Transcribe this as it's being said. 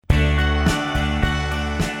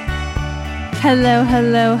Hello,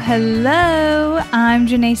 hello, hello. I'm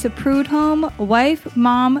Janessa Prudhomme, wife,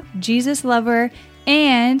 mom, Jesus lover,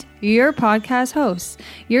 and your podcast host.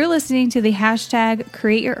 You're listening to the hashtag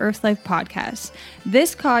Create Your Earth Life podcast.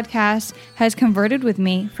 This podcast has converted with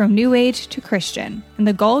me from New Age to Christian, and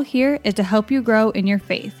the goal here is to help you grow in your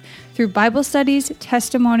faith through Bible studies,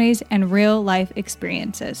 testimonies, and real life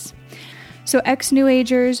experiences. So ex-New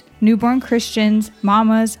Agers, newborn Christians,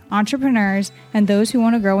 mamas, entrepreneurs, and those who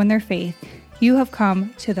want to grow in their faith, you have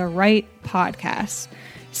come to the right podcast.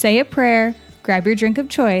 Say a prayer, grab your drink of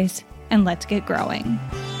choice, and let's get growing.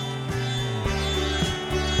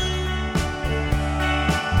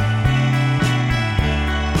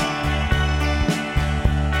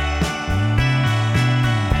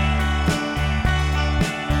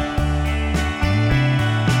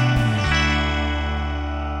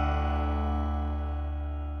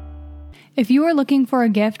 If you are looking for a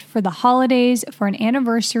gift for the holidays, for an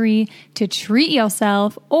anniversary, to treat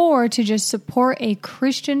yourself, or to just support a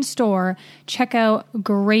Christian store, check out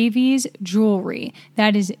Gravies Jewelry.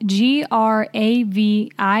 That is GRAVIES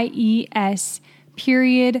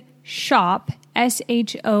SHOP.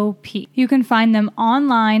 You can find them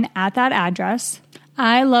online at that address.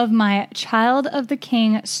 I love my Child of the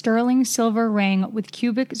King sterling silver ring with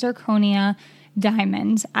cubic zirconia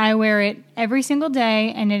diamonds. I wear it every single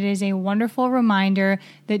day, and it is a wonderful reminder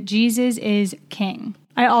that Jesus is King.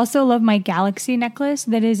 I also love my Galaxy necklace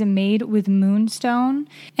that is made with moonstone.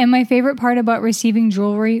 And my favorite part about receiving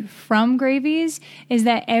jewelry from Gravies is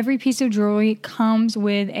that every piece of jewelry comes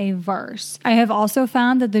with a verse. I have also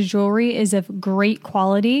found that the jewelry is of great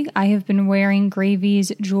quality. I have been wearing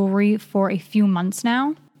Gravies jewelry for a few months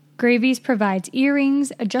now. Gravies provides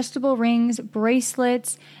earrings, adjustable rings,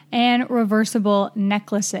 bracelets, and reversible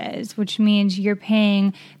necklaces, which means you're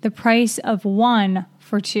paying the price of one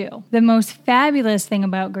for two. The most fabulous thing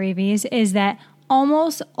about Gravies is that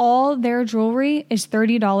almost all their jewelry is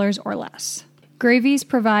 $30 or less. Gravies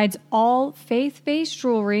provides all faith-based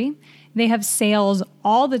jewelry. They have sales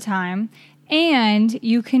all the time. And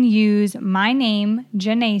you can use my name,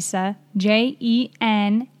 Janessa,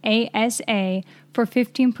 Jenasa, for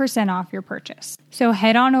 15% off your purchase. So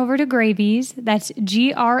head on over to Gravies, that's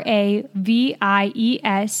GRAVIES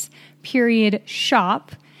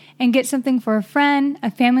shop, and get something for a friend,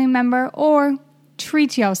 a family member, or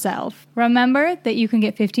treat yourself. Remember that you can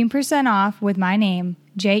get 15% off with my name,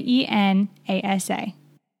 Jenasa.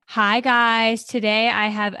 Hi guys, today I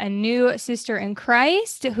have a new sister in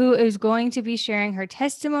Christ who is going to be sharing her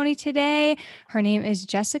testimony today. Her name is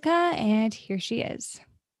Jessica, and here she is.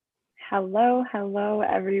 Hello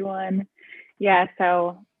everyone. Yeah,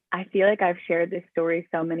 so I feel like I've shared this story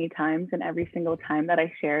so many times, and every single time that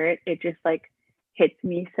I share it, it just hits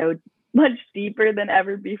me so much deeper than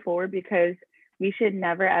ever before, because we should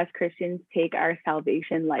never as Christians take our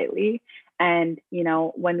salvation lightly. And,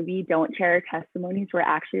 when we don't share our testimonies, we're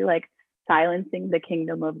actually silencing the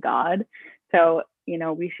kingdom of God. So,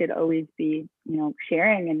 we should always be,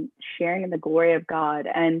 sharing in the glory of God.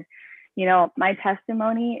 And, my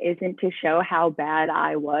testimony isn't to show how bad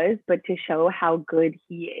I was, but to show how good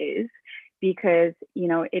He is, because,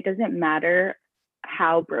 it doesn't matter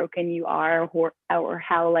how broken you are or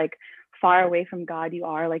how far away from God you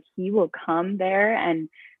are, He will come there. And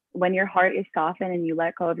when your heart is softened and you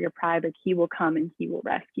let go of your pride, He will come and He will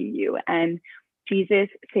rescue you. And Jesus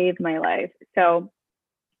saved my life. So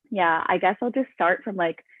yeah, I guess I'll just start from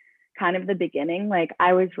kind of the beginning.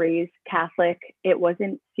 I was raised Catholic. It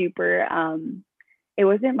wasn't super, it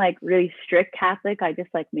wasn't really strict Catholic. I just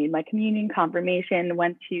made my communion, confirmation,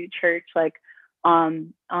 went to church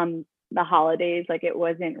on the holidays. It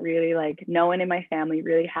wasn't really no one in my family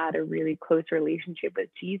really had a really close relationship with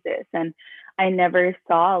Jesus, and I never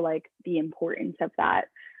saw the importance of that.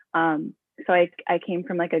 So I came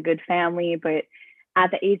from a good family, but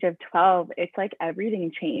at the age of 12, it's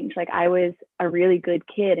everything changed. I was a really good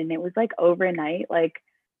kid, and it was overnight,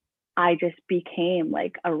 I just became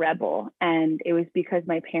a rebel. And it was because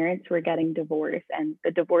my parents were getting divorced, and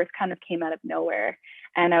the divorce kind of came out of nowhere.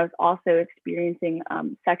 And I was also experiencing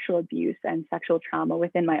sexual abuse and sexual trauma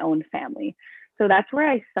within my own family. So that's where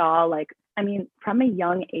I saw from a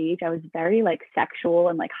young age, I was very sexual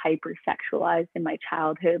and hypersexualized in my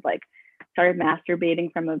childhood, started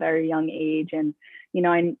masturbating from a very young age. And,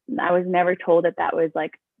 I was never told that was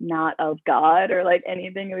not of God or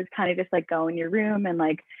anything. It was kind of just go in your room and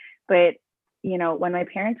but when my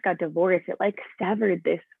parents got divorced, it severed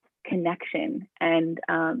this connection. And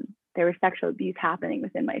there was sexual abuse happening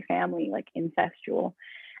within my family, incestual.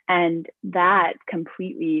 And that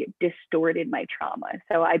completely distorted my trauma.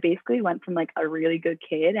 So I basically went from a really good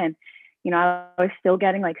kid, and I was still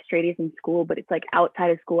getting like straight A's in school, but it's like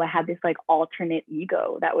outside of school, I had this like alternate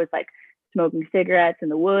ego that was like smoking cigarettes in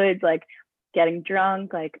the woods, like getting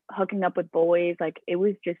drunk, like hooking up with boys. Like it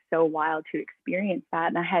was just so wild to experience that.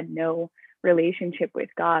 And I had no relationship with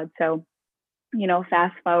God. So,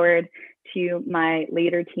 fast forward to my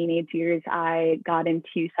later teenage years, I got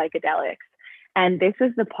into psychedelics. And this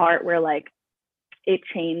was the part where like it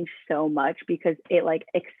changed so much because it like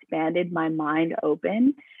expanded my mind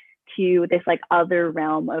open to this like other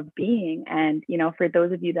realm of being. And, for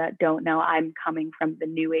those of you that don't know, I'm coming from the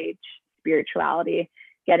new age spirituality,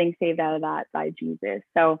 getting saved out of that by Jesus.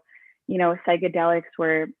 So,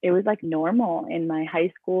 psychedelics it was like normal in my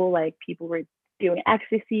high school, like people were doing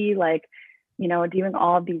ecstasy, like, doing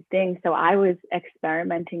all of these things. So I was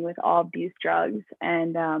experimenting with all of these drugs.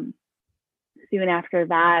 And soon after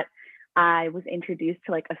that, I was introduced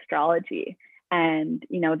to like astrology. And,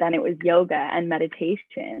 then it was yoga and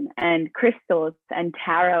meditation and crystals and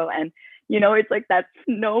tarot. And, it's like that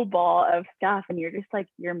snowball of stuff. And you're just like,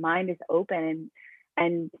 your mind is open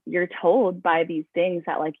and you're told by these things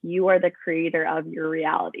that like you are the creator of your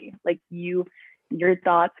reality. Like your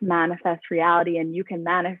thoughts manifest reality and you can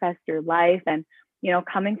manifest your life. And,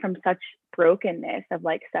 coming from such brokenness of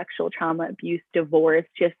like sexual trauma, abuse, divorce,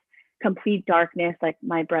 just complete darkness. Like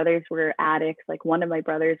my brothers were addicts. Like one of my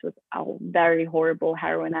brothers was a very horrible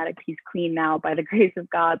heroin addict. He's clean now by the grace of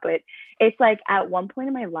God. But it's like at one point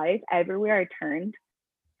in my life, everywhere I turned,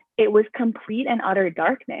 it was complete and utter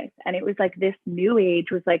darkness. And it was like this new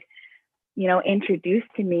age was like, introduced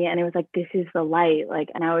to me. And it was like, this is the light. Like,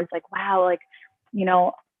 and I was like, wow, like,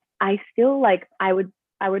 I still like, I would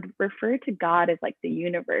refer to God as like the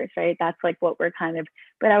universe, right? That's like what we're kind of,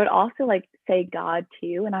 but I would also like say God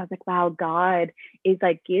too. And I was like, wow, God is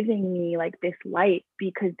like giving me like this light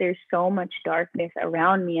because there's so much darkness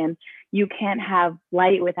around me and you can't have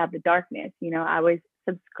light without the darkness. I was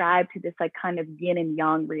subscribed to this like kind of yin and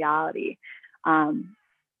yang reality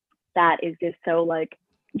that is just so like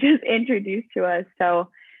just introduced to us. So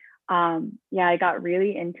I got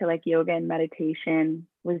really into like yoga and meditation,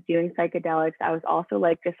 was doing psychedelics. I was also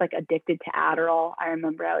like just like addicted to Adderall. I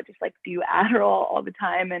remember I would just like do Adderall all the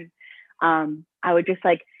time. And I would just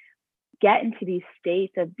like get into these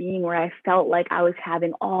states of being where I felt like I was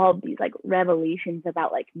having all of these like revelations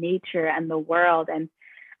about like nature and the world. And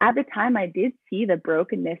at the time I did see the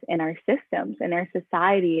brokenness in our systems, in our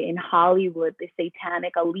society, in Hollywood, the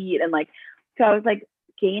satanic elite. And like, so I was like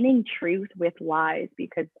gaining truth with lies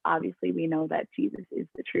because obviously we know that Jesus is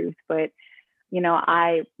the truth. But,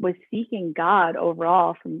 I was seeking God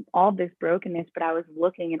overall from all this brokenness, but I was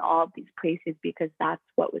looking in all of these places because that's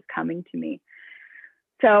what was coming to me.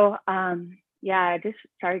 So, I just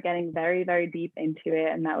started getting very, very deep into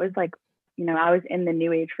it. And that was like, I was in the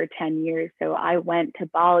new age for 10 years. So I went to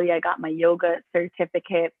Bali, I got my yoga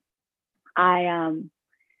certificate. I,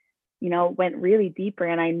 went really deeper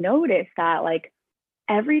and I noticed that like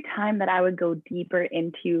every time that I would go deeper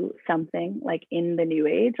into something like in the new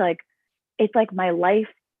age, like it's like my life,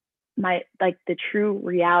 like the true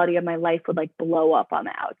reality of my life would like blow up on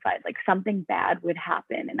the outside. Like something bad would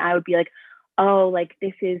happen and I would be like, oh, like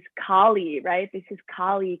this is Kali, right? This is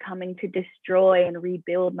Kali coming to destroy and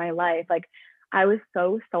rebuild my life. Like I was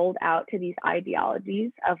so sold out to these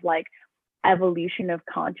ideologies of like evolution of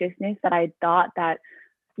consciousness that I thought that,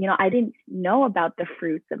 I didn't know about the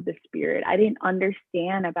fruits of the spirit. I didn't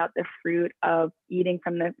understand about the fruit of eating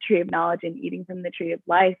from the tree of knowledge and eating from the tree of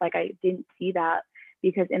life. Like I didn't see that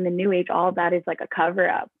because in the new age, all of that is like a cover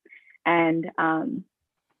up. And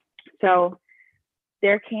so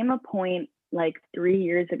there came a point like 3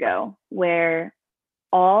 years ago where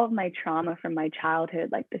all of my trauma from my childhood,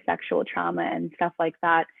 like the sexual trauma and stuff like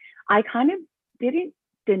that, I kind of didn't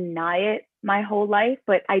deny it my whole life,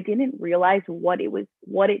 but I didn't realize what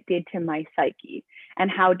it did to my psyche and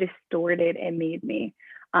how distorted it made me.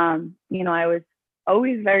 I was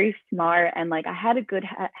always very smart and like I had a good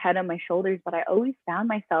head on my shoulders, but I always found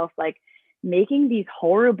myself like making these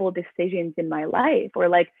horrible decisions in my life or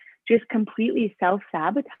like just completely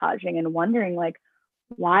self-sabotaging and wondering like,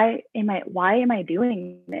 why am I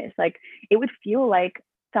doing this? Like it would feel like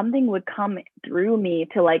something would come through me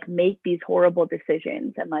to like make these horrible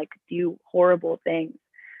decisions and like do horrible things,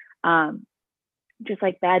 just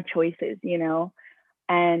like bad choices,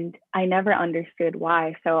 and I never understood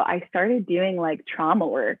why. So I started doing like trauma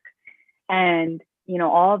work and,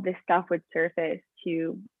 all of this stuff would surface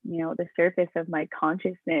to, the surface of my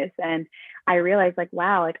consciousness. And I realized like,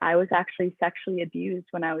 wow, like I was actually sexually abused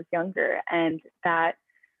when I was younger and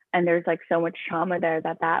there's like so much trauma there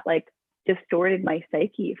that like distorted my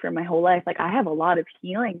psyche for my whole life. Like I have a lot of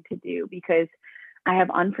healing to do because I have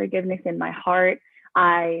unforgiveness in my heart.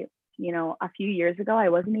 I, a few years ago, I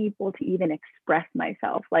wasn't able to even express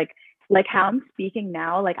myself. Like how I'm speaking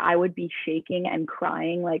now, like I would be shaking and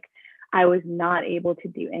crying. Like I was not able to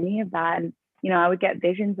do any of that. And, I would get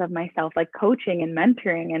visions of myself like coaching and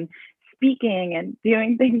mentoring and speaking and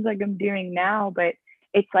doing things like I'm doing now. But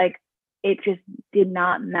it's like, it just did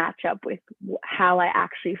not match up with how I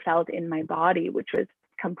actually felt in my body, which was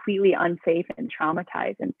completely unsafe and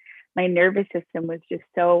traumatized. And my nervous system was just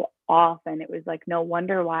so off. And it was like, no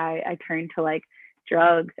wonder why I turned to like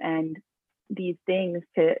drugs and these things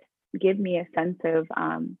to give me a sense of,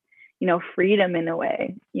 freedom in a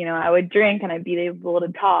way. I would drink and I'd be able to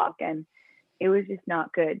talk, and it was just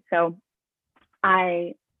not good. So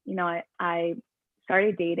I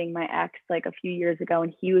started dating my ex like a few years ago,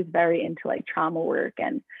 and he was very into like trauma work,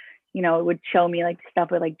 and would show me like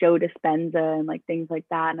stuff with like Joe Dispenza and like things like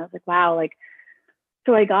that. And I was like, wow, like,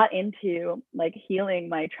 so I got into like healing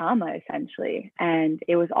my trauma essentially, and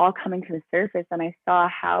it was all coming to the surface. And I saw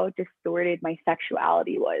how distorted my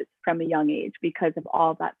sexuality was from a young age because of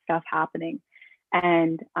all that stuff happening.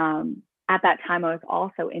 And at that time, I was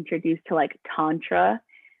also introduced to like Tantra,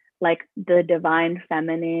 like the divine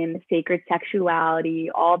feminine, sacred sexuality,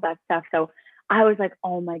 all that stuff. So I was like,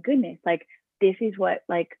 oh my goodness, like this is what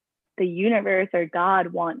like the universe or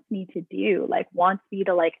God wants me to do, like wants me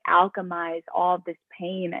to like alchemize all of this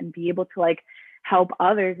pain and be able to like help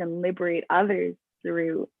others and liberate others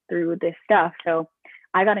through this stuff. So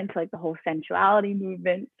I got into like the whole sensuality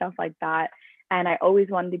movement, stuff like that. And I always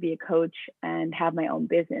wanted to be a coach and have my own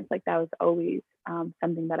business. Like that was always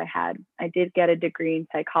something that I had. I did get a degree in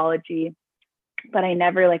psychology, but I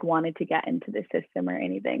never like wanted to get into the system or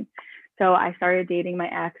anything. So I started dating my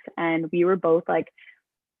ex, and we were both like,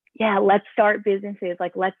 yeah, let's start businesses.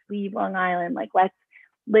 Like, let's leave Long Island. Like, let's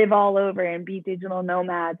live all over and be digital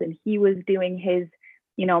nomads. And he was doing his,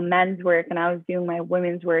 men's work, and I was doing my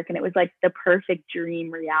women's work. And it was like the perfect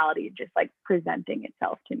dream reality just like presenting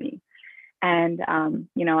itself to me. And,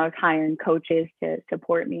 I was hiring coaches to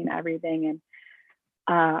support me and everything.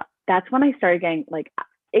 And that's when I started getting like,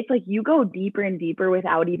 it's like you go deeper and deeper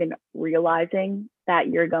without even realizing that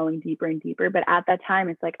you're going deeper and deeper. But at that time,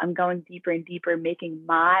 it's like I'm going deeper and deeper, making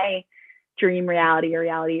my dream reality a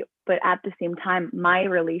reality. But at the same time, my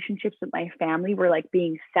relationships with my family were like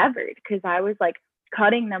being severed because I was like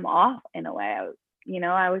cutting them off in a way.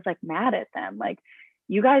 I was like mad at them. Like,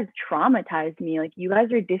 you guys traumatized me. Like, you guys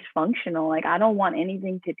are dysfunctional. Like, I don't want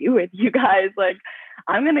anything to do with you guys. Like,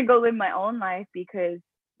 I'm going to go live my own life because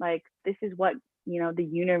like this is what the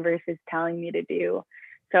universe is telling me to do.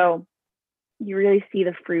 So you really see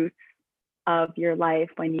the fruits of your life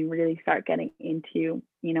when you really start getting into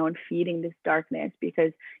and feeding this darkness,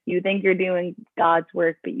 because you think you're doing God's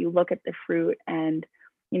work, but you look at the fruit and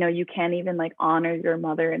you can't even like honor your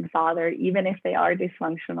mother and father, even if they are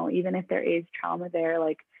dysfunctional, even if there is trauma there.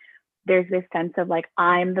 Like, there's this sense of like,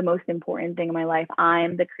 I'm the most important thing in my life,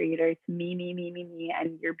 I'm the creator, it's me, me, me, me, me,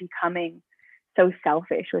 and you're becoming so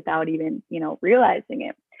selfish without even realizing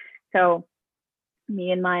it. So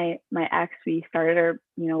me and my ex, we started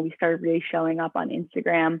really showing up on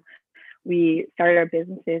Instagram. We started our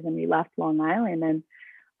businesses and we left Long Island, and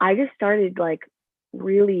I just started like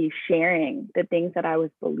really sharing the things that I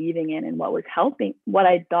was believing in and what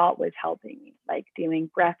I thought was helping me, like doing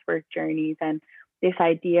breathwork journeys and this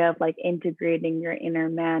idea of like integrating your inner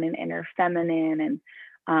man and inner feminine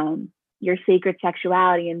and your sacred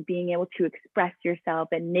sexuality and being able to express yourself,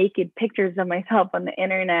 and naked pictures of myself on the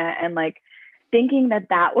internet, and like thinking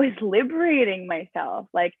that was liberating myself.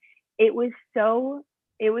 Like, it was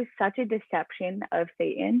such a deception of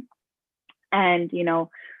Satan. And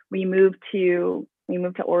we moved to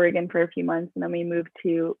Oregon for a few months, and then we moved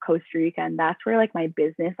to Costa Rica, and that's where like my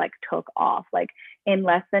business like took off. Like, in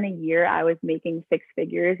less than a year, I was making six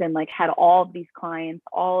figures and like had all of these clients,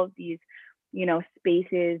 all of these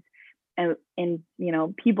spaces, and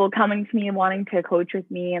people coming to me and wanting to coach with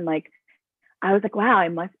me. And like, I was like, wow, I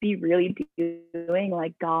must be really doing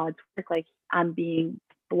like God's work. Like, I'm being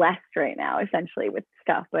blessed right now, essentially, with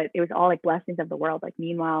stuff. But it was all like blessings of the world. Like,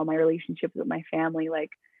 meanwhile, my relationships with my family,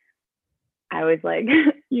 like, I was like,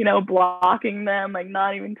 blocking them, like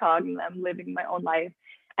not even talking to them, living my own life.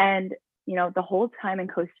 And, the whole time in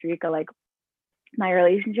Costa Rica, like, my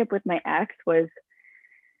relationship with my ex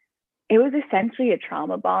it was essentially a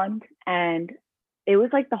trauma bond. And it was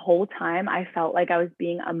like the whole time I felt like I was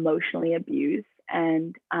being emotionally abused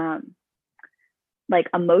and like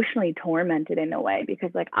emotionally tormented in a way,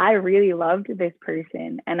 because like I really loved this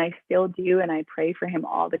person and I still do, and I pray for him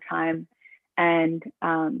all the time. And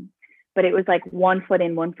but it was like one foot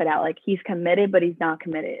in, one foot out. Like, he's committed, but he's not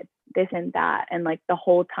committed. this and that. And like the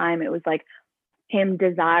whole time it was like him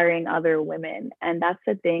desiring other women. And that's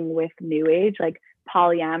the thing with New Age, like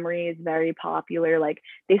polyamory is very popular. Like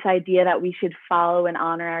this idea that we should follow and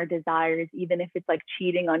honor our desires, even if it's like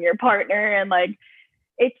cheating on your partner. And like,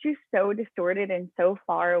 it's just so distorted and so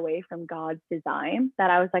far away from God's design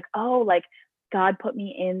that I was like, oh, like God put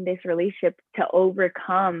me in this relationship to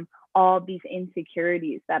overcome all these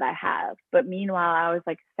insecurities that I have. But meanwhile, I was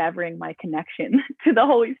like severing my connection to the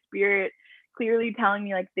Holy Spirit, clearly telling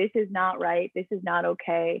me like, this is not right. This is not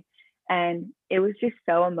okay. And it was just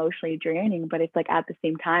so emotionally draining. But it's like at the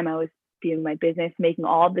same time, I was doing my business, making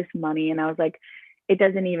all this money. And I was like, it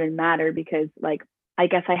doesn't even matter because like, I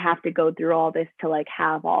guess I have to go through all this to like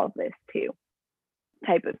have all of this too,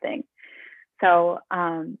 type of thing. So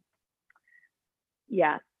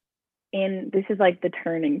yeah. This is like the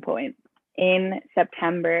turning point. In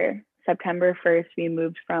September 1st, we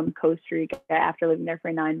moved from Costa Rica after living there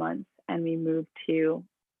for 9 months, and we moved to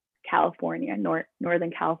California,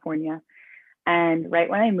 Northern California. And right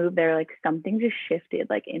when I moved there, like something just shifted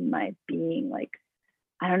like in my being. Like,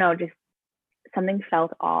 I don't know, just something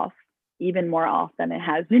felt off, even more off than it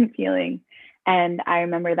has been feeling. And I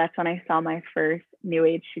remember that's when I saw my first New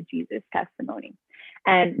Age to Jesus testimony.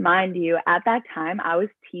 And mind you, at that time, I was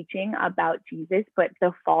teaching about Jesus, but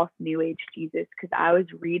the false New Age Jesus, because I was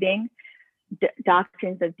reading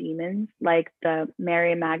Doctrines of Demons, like the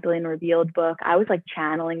Mary Magdalene Revealed book. I was like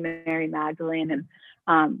channeling Mary Magdalene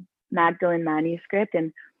and Magdalene manuscript.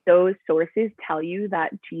 And those sources tell you that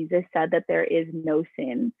Jesus said that there is no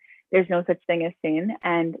sin. There's no such thing as sin.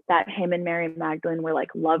 And that him and Mary Magdalene were like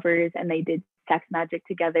lovers and they did sex magic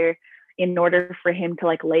together in order for him to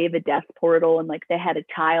like lay the death portal, and like they had a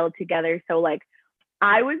child together. So like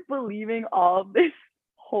I was believing all of this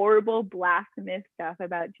horrible blasphemous stuff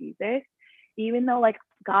about Jesus, even though like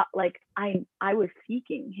God, like I was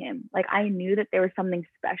seeking him. Like I knew that there was something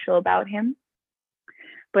special about him,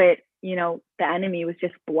 but you know, the enemy was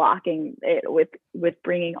just blocking it with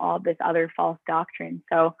bringing all this other false doctrine.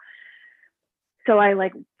 So I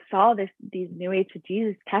like saw these New Age to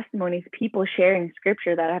Jesus testimonies, people sharing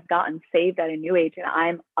scripture that have gotten saved at a New Age, and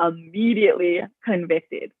I'm immediately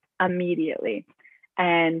convicted, immediately.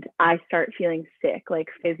 And I start feeling sick, like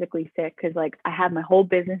physically sick, because like I have my whole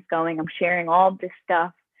business going, I'm sharing all this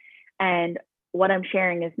stuff, and what I'm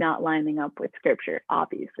sharing is not lining up with scripture,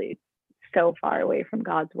 obviously, so far away from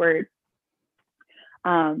God's word.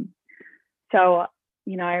 So,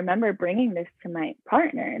 you know, I remember bringing this to my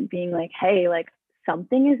partner and being like, hey, like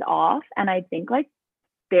something is off. And I think like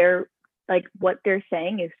what they're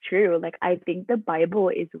saying is true. Like, I think the Bible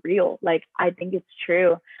is real. Like, I think it's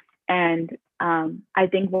true. And I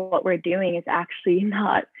think what we're doing is actually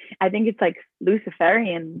not, I think it's like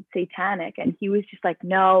Luciferian, satanic. And he was just like,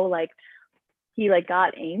 no, like, he like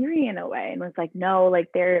got angry in a way and was like, no, like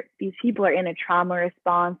these people are in a trauma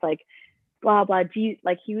response, like blah, blah.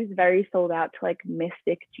 Like he was very sold out to like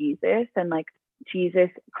mystic Jesus and like Jesus,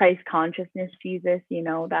 Christ consciousness Jesus, you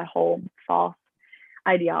know, that whole false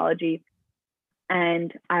ideology.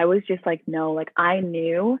 And I was just like, no, like I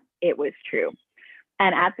knew it was true.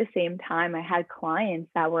 And at the same time, I had clients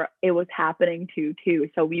it was happening to too.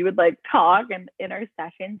 So we would like talk and in our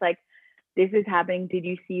sessions, like, this is happening. Did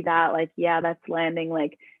you see that? Like, yeah, that's landing.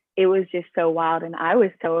 Like, it was just so wild. And I was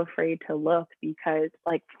so afraid to look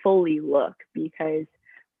fully look, because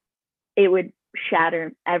it would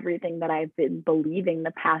shatter everything that I've been believing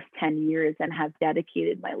the past 10 years and have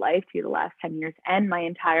dedicated my life to the last 10 years and my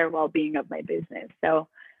entire well-being of my business. So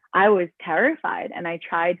I was terrified, and I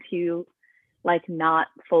tried to like not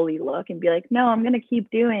fully look and be like, no, I'm going to keep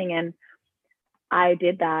doing. And I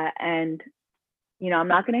did that. And you know, I'm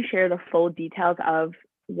not going to share the full details of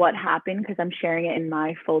what happened because I'm sharing it in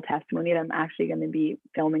my full testimony that I'm actually going to be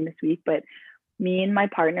filming this week. But me and my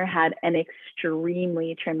partner had an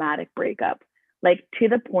extremely traumatic breakup, like to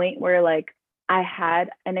the point where like I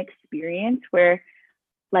had an experience where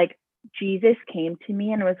like Jesus came to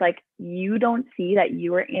me and was like, you don't see that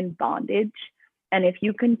you are in bondage. And if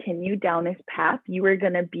you continue down this path, you are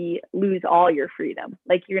going to lose all your freedom.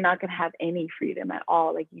 Like you're not going to have any freedom at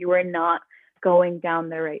all. Like you are not going down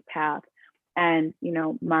the right path. And you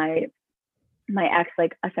know, my ex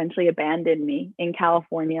like essentially abandoned me in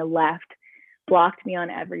California, left, blocked me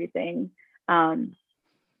on everything,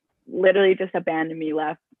 literally just abandoned me,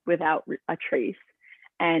 left without a trace.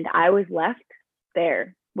 And I was left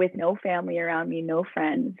there with no family around me, no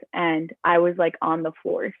friends, and I was like on the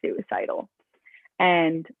floor, suicidal.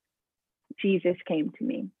 And Jesus came to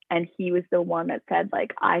me, and he was the one that said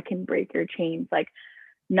like, I can break your chains. Like,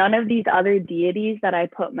 none of these other deities that I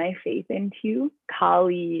put my faith into,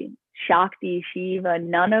 Kali, Shakti, Shiva,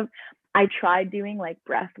 I tried doing like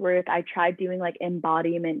breath work. I tried doing like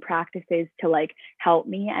embodiment practices to like help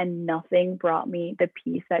me, and nothing brought me the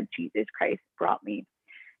peace that Jesus Christ brought me.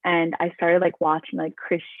 And I started like watching like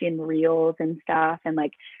Christian reels and stuff, and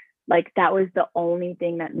like that was the only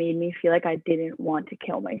thing that made me feel like I didn't want to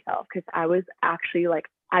kill myself, because I was actually like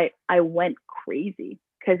I went crazy.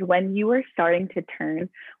 Because when you are starting to turn,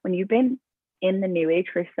 when you've been in the new age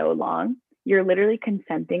for so long, you're literally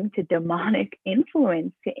consenting to demonic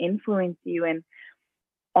influence to influence you and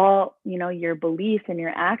all, your beliefs and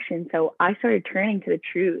your actions. So I started turning to the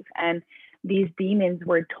truth, and these demons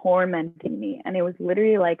were tormenting me, and it was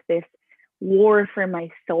literally like this war for my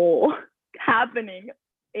soul happening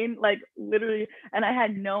in like literally, and I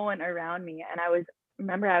had no one around me. And I was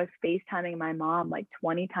FaceTiming my mom like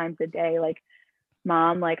 20 times a day, like,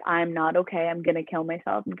 Mom, like, I'm not okay. I'm gonna kill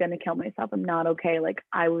myself. I'm gonna kill myself. I'm not okay. Like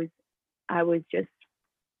I was just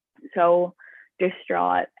so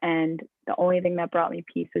distraught. And the only thing that brought me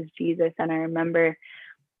peace was Jesus. And I remember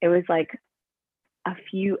it was like a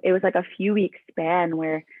few week span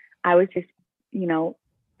where I was just,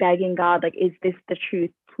 begging God, like, is this the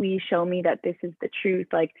truth? Please show me that this is the truth.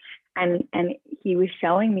 Like, and he was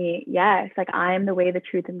showing me, yes, like, I am the way, the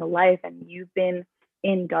truth, and the life, and you've been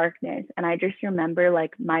in darkness. And I just remember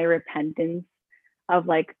like my repentance of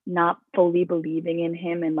like not fully believing in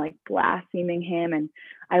him and like blaspheming him. And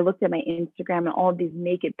I looked at my Instagram and all these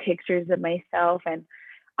naked pictures of myself, and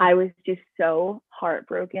I was just so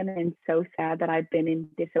heartbroken and so sad that I'd been in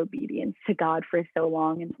disobedience to God for so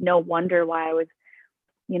long. And no wonder why I was,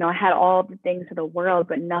 I had all the things of the world,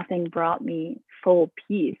 but nothing brought me full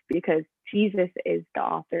peace, because Jesus is the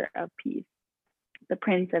author of peace, the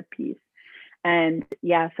Prince of Peace. And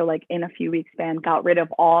yeah, so like in a few weeks span, got rid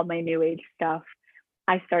of all my new age stuff.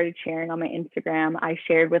 I started sharing on my Instagram. I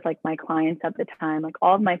shared with like my clients at the time, like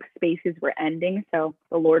all of my spaces were ending. So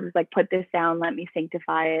the Lord was like, put this down, let me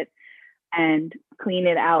sanctify it and clean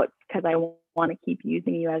it out, because I want to keep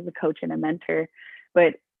using you as a coach and a mentor.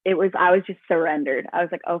 But I was just surrendered. I was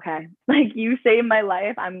like, okay, like, you saved my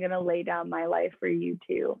life. I'm going to lay down my life for you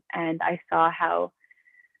too. And I saw how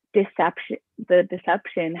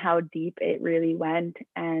deception, how deep it really went.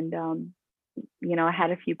 And, I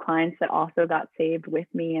had a few clients that also got saved with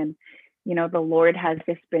me. And, the Lord has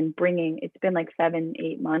just been it's been like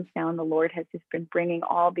 7-8 months now. And the Lord has just been bringing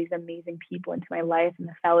all these amazing people into my life, and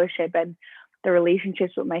the fellowship and the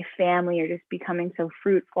relationships with my family are just becoming so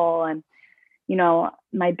fruitful. And,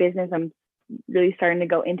 my business, I'm really starting to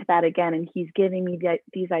go into that again. And he's giving me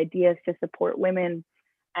these ideas to support women.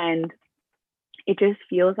 And it just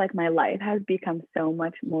feels like my life has become so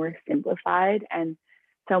much more simplified and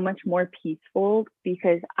so much more peaceful,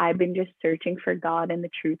 because I've been just searching for God and the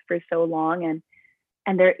truth for so long.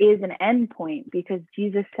 And there is an end point, because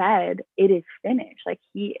Jesus said it is finished. Like,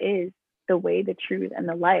 he is the way, the truth, and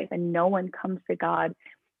the life, and no one comes to God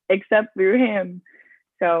except through him.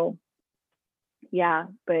 So yeah,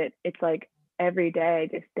 but it's like every day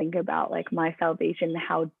I just think about like my salvation,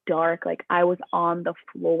 how dark, like I was on the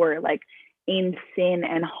floor, like in sin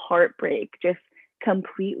and heartbreak, just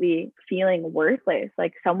completely feeling worthless.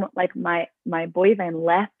 Like someone, like my boyfriend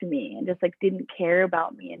left me and just like didn't care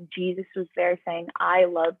about me. And Jesus was there saying, I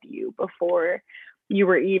loved you before you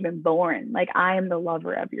were even born. Like, I am the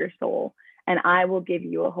lover of your soul, and I will give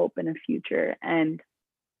you a hope and a future. And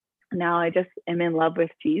now I just am in love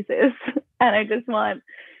with Jesus. And I just want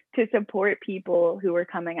to support people who are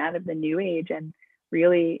coming out of the new age and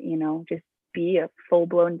really, just be a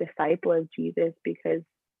full-blown disciple of Jesus, because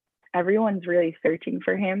everyone's really searching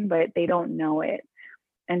for him, but they don't know it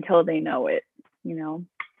until they know it.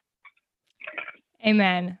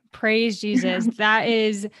 Amen. Praise Jesus. That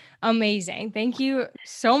is amazing. Thank you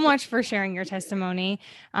so much for sharing your testimony.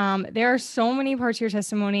 There are so many parts of your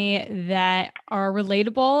testimony that are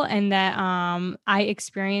relatable and that I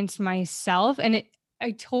experienced myself. And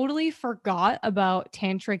I totally forgot about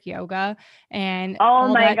tantric yoga and all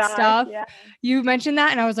my that gosh, stuff. yeah. You mentioned that,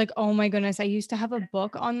 and I was like, oh my goodness, I used to have a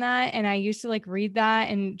book on that, and I used to like read that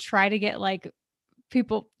and try to get like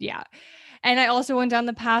people. Yeah. And I also went down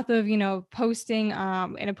the path of, posting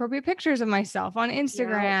inappropriate pictures of myself on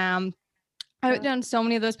Instagram. I've done so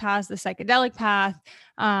many of those paths, the psychedelic path,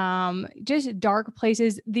 just dark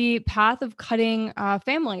places, the path of cutting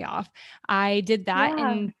family off. I did that. Yeah.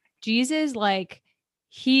 And Jesus, like,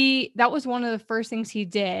 that was one of the first things he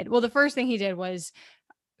did. Well, the first thing he did was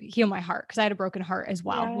heal my heart, because I had a broken heart as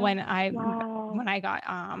well when I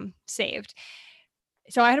got saved.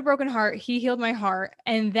 So I had a broken heart. He healed my heart.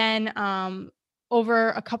 And then over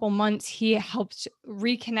a couple months, he helped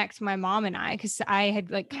reconnect my mom and I, because I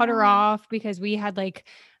had like cut her Yeah. off because we had like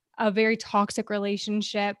a very toxic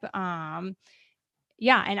relationship.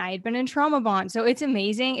 Yeah. And I had been in trauma bond. So it's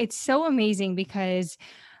amazing. It's so amazing because,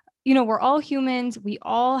 we're all humans. We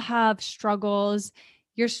all have struggles.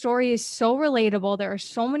 Your story is so relatable. There are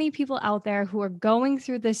so many people out there who are going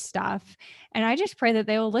through this stuff. And I just pray that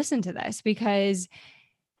they will listen to this, because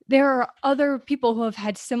there are other people who have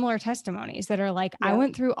had similar testimonies that are like, I Yep.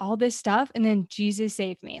 went through all this stuff and then Jesus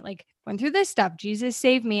saved me. Like, went through this stuff, Jesus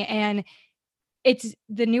saved me. And it's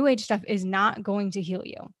the new age stuff is not going to heal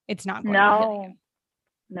you. It's not going to heal you.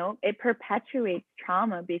 No, it perpetuates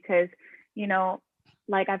trauma because, you know,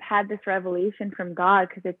 like I've had this revelation from God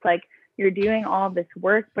because it's like you're doing all this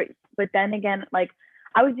work, but then again, like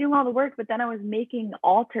I was doing all the work, but then I was making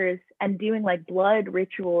altars and doing like blood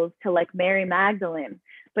rituals to like Mary Magdalene.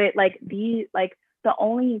 But the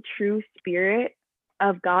only true spirit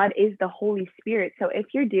of God is the Holy Spirit. So if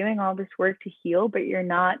you're doing all this work to heal, but you're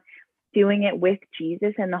not doing it with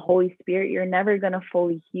Jesus and the Holy Spirit, you're never going to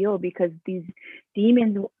fully heal because these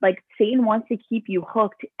demons, like Satan wants to keep you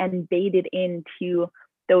hooked and baited into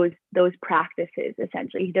those practices.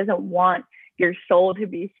 Essentially, he doesn't want your soul to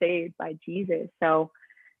be saved by Jesus. So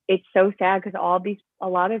it's so sad because a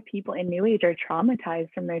lot of people in New Age are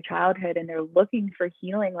traumatized from their childhood and they're looking for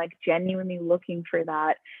healing, like genuinely looking for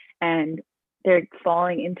that, and they're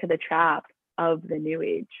falling into the trap of the New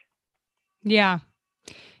Age. Yeah.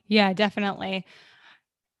 Yeah, definitely.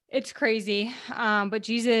 It's crazy. But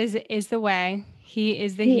Jesus is the way. He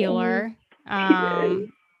is the healer. He is.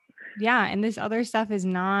 Yeah. And this other stuff is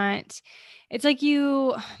not, it's like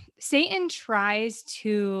Satan tries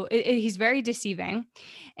to, he's very deceiving,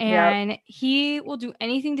 Yep. and he will do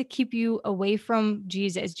anything to keep you away from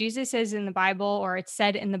Jesus. Jesus says in the Bible, or it's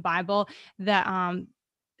said in the Bible, that,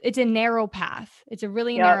 it's a narrow path. It's a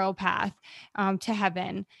really Yep. narrow path, to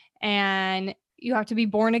heaven. And you have to be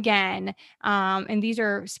born again. And these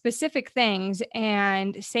are specific things.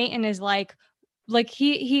 And Satan is like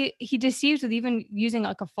he deceives with even using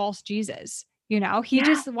like a false Jesus. He Yeah.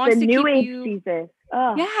 just The wants to New keep Age you. Jesus.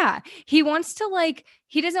 Oh, Yeah. He wants to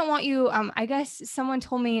he doesn't want you. I guess someone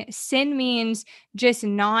told me sin means just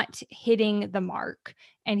not hitting the mark.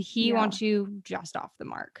 And he yeah. wants you just off the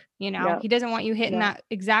mark. Yep. He doesn't want you hitting Yep. that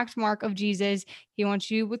exact mark of Jesus. He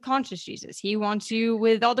wants you with conscious Jesus. He wants you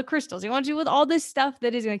with all the crystals. He wants you with all this stuff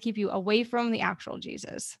that is going to keep you away from the actual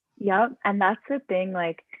Jesus. Yep. And that's the thing.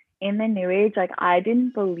 Like in the New Age, like I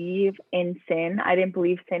didn't believe in sin. I didn't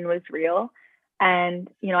believe sin was real. And,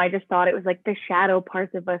 I just thought it was like the shadow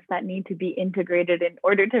parts of us that need to be integrated in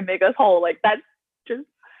order to make us whole. Like that's just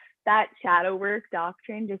that shadow work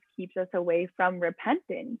doctrine just keeps us away from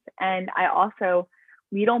repentance. And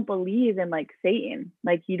we don't believe in like Satan.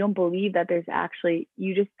 Like you don't believe that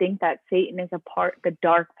you just think that Satan is the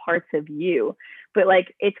dark parts of you. But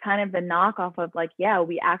like it's kind of the knockoff of like, yeah,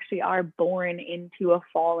 we actually are born into a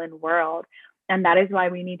fallen world. And that is why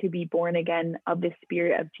we need to be born again of the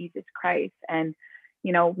spirit of Jesus Christ. And,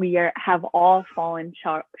 have all fallen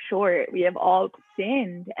short. We have all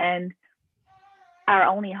sinned. And our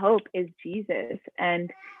only hope is Jesus.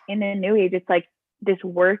 And in the New Age, it's like this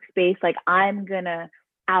workspace, like I'm gonna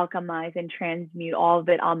alchemize and transmute all of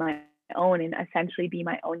it on my own and essentially be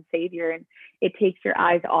my own savior. And it takes your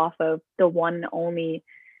eyes off of the one and only,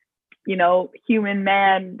 human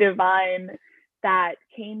man, divine, that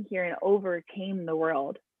came here and overcame the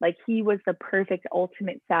world. Like he was the perfect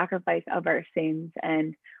ultimate sacrifice of our sins.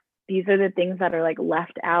 And these are the things that are like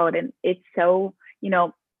left out. And it's so,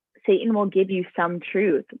 Satan will give you some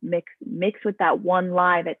truth mixed with that one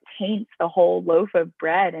lie that taints the whole loaf of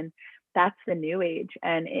bread. And that's the New Age.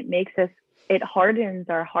 And it hardens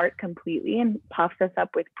our heart completely and puffs us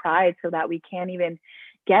up with pride so that we can't even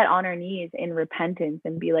get on our knees in repentance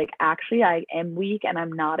and be like, actually, I am weak and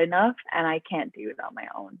I'm not enough and I can't do it on my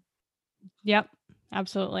own. Yep,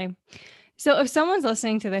 absolutely. So if someone's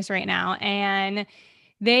listening to this right now and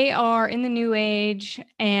they are in the New Age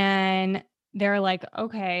and they're like,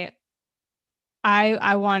 okay,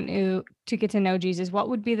 I want to get to know Jesus, what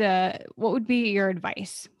would be your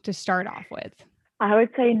advice to start off with? I would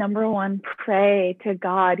say number one, pray to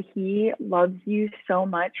God. He loves you so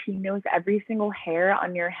much. He knows every single hair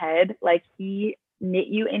on your head. Like he knit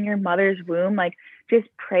you in your mother's womb. Like just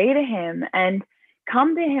pray to him and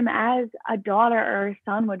come to him as a daughter or a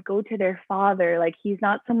son would go to their father. Like he's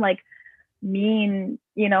not some like mean,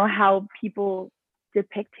 how people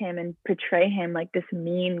depict him and portray him like this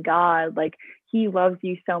mean God. Like he loves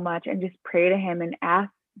you so much, and just pray to him and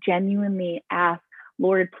genuinely ask,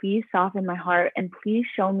 Lord, please soften my heart and please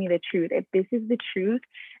show me the truth. If this is the truth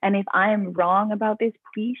and if I am wrong about this,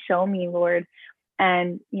 please show me, Lord.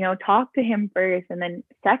 And, talk to him first. And then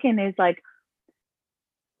second is like,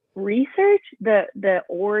 research the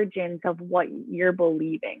origins of what you're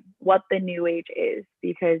believing, what the new age is,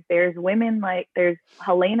 because there's women like there's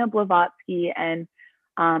Helena Blavatsky and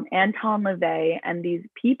Anton LaVey and these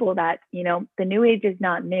people that, the new age is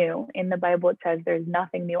not new. In the Bible, it says there's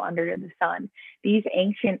nothing new under the sun. These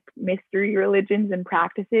ancient mystery religions and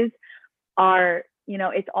practices are,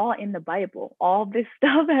 it's all in the Bible. All this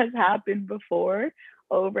stuff has happened before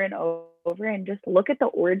over and over, and just look at the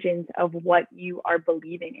origins of what you are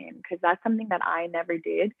believing in, because that's something that I never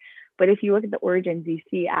did. But if you look at the origins, you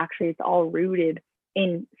see actually it's all rooted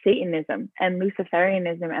in Satanism and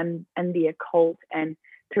Luciferianism and the occult, and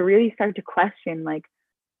to really start to question, like,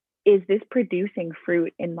 is this producing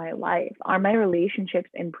fruit in my life? Are my relationships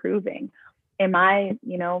improving? Am I,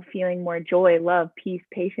 feeling more joy, love, peace,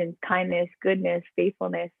 patience, kindness, goodness,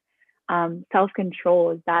 faithfulness,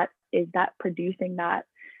 self-control? Is that producing that?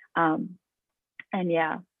 And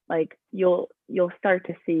yeah, like you'll start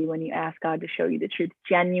to see when you ask God to show you the truth,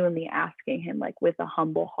 genuinely asking him, like, with a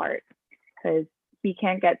humble heart, because he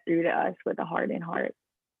can't get through to us with a hardened heart.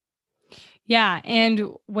 Yeah.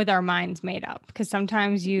 And with our minds made up, because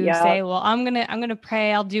sometimes you say, well, I'm going to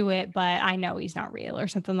pray, I'll do it, but I know he's not real or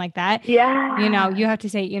something like that. Yeah. You have to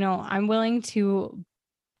say, I'm willing to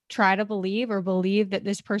try to believe that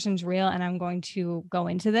this person's real, and I'm going to go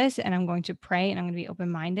into this and I'm going to pray and I'm going to be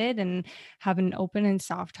open-minded and have an open and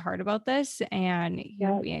soft heart about this. And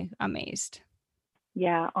you'll be amazed.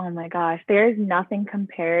 Yeah. Oh my gosh. There's nothing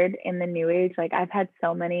compared in the new age. Like, I've had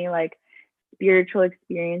so many like spiritual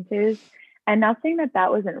experiences, and not saying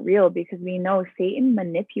that wasn't real, because we know Satan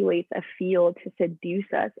manipulates a field to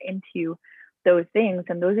seduce us into those things,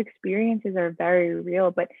 and those experiences are very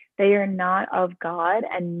real, but they are not of God,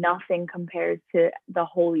 and nothing compares to the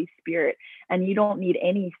Holy Spirit. And you don't need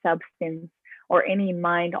any substance or any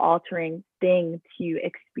mind altering thing to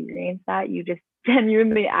experience that. You just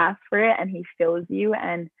genuinely ask for it and he fills you.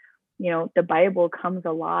 And the Bible comes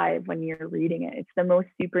alive when you're reading it. It's the most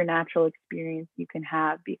supernatural experience you can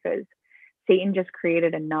have, because Satan just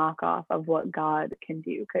created a knockoff of what God can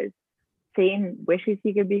do, because Satan wishes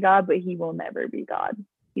he could be God, but he will never be God.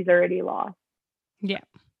 He's already lost. Yeah.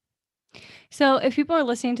 So if people are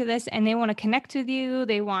listening to this and they want to connect with you,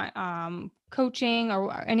 they want coaching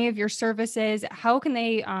or any of your services, how can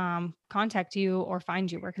they contact you or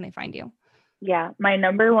find you? Where can they find you? Yeah, my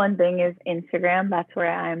number one thing is Instagram. That's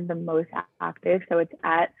where I'm the most active. So it's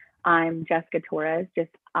at I'm Jessica Torres,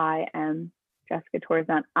 just I am Jessica Torres,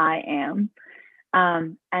 not I am.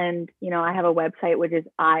 And, I have a website, which is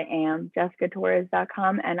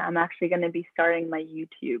iamjessicatorres.com. And I'm actually going to be starting my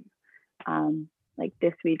YouTube like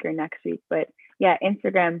this week or next week. But yeah,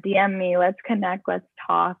 Instagram, DM me, let's connect, let's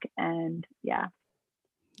talk. And yeah.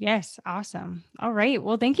 Yes. Awesome. All right.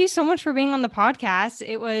 Well, thank you so much for being on the podcast.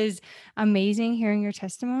 It was amazing hearing your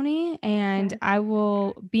testimony, and I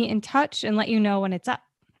will be in touch and let you know when it's up.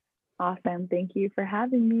 Awesome. Thank you for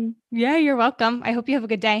having me. Yeah, you're welcome. I hope you have a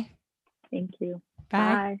good day. Thank you. Bye.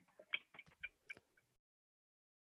 Bye.